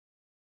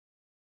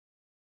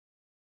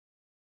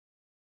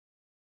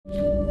You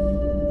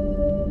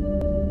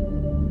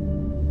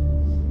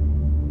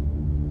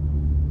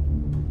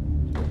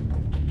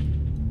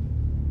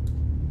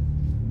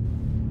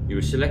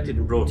were selected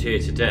and brought here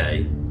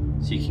today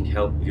seeking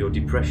help with your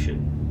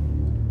depression.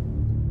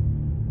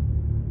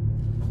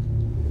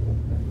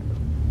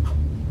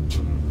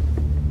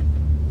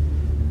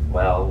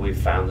 Well, we've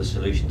found the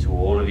solution to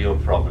all of your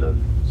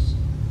problems.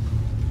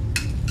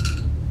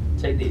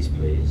 Take these,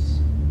 please.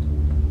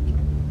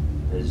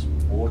 There's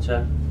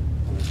water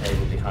on the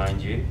table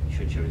behind you,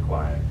 should you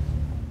require it.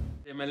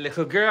 You're my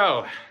little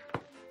girl.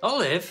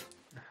 Olive?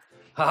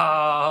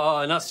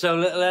 Oh, not so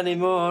little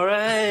anymore,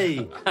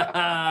 eh?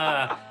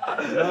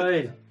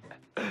 Right.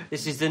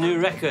 This is the new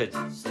record.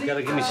 You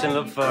gotta give me some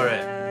love for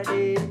it.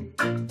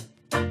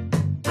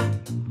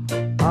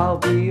 I'll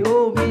be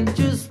home in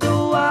just a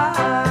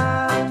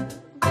while.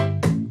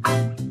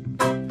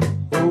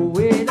 Oh,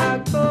 when I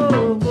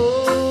go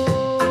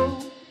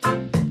home.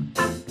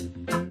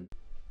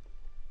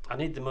 I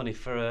need the money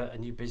for a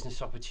new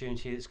business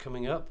opportunity that's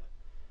coming up.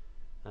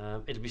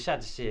 It'll be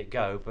sad to see it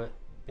go, but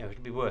you know,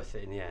 it'll be worth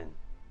it in the end.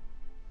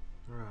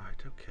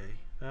 Right, okay.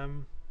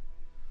 I'm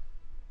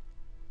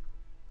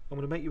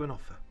going to make you an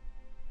offer.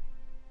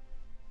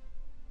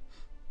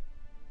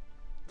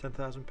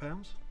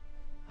 £10,000?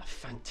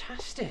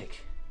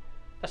 Fantastic.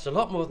 That's a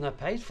lot more than I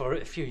paid for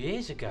it a few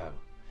years ago.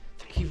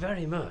 Thank you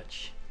very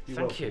much.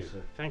 Thank you.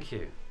 Sir. Thank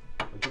you.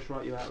 I'll just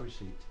write you out a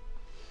receipt.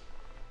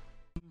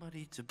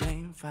 Somebody to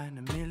blame, find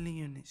a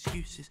million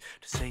excuses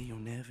to say you'll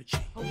never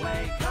change.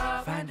 Wake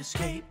up, find a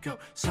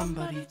scapegoat.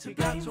 Somebody to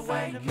blame,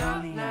 find a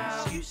million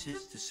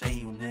excuses to say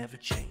you'll never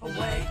change.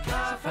 Wake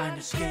up, find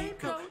a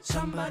scapegoat.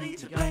 Somebody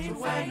to blame,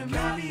 find a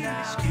million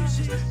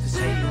excuses to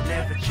say you'll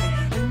never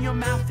change. And your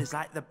mouth is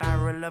like the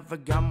barrel of a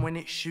gun when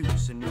it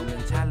shoots, and your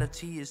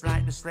mentality is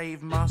like the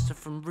slave master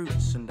from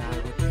Roots. And I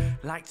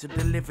would like to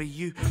deliver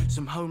you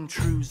some home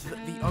truths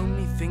that the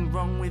only thing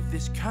wrong with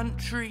this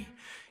country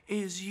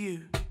is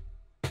you.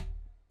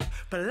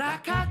 But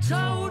like I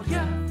told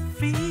ya,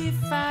 fee,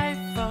 fi,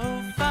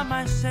 fo, fum,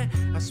 I said,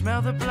 I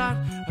smell the blood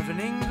of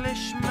an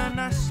Englishman,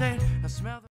 I said, I smell the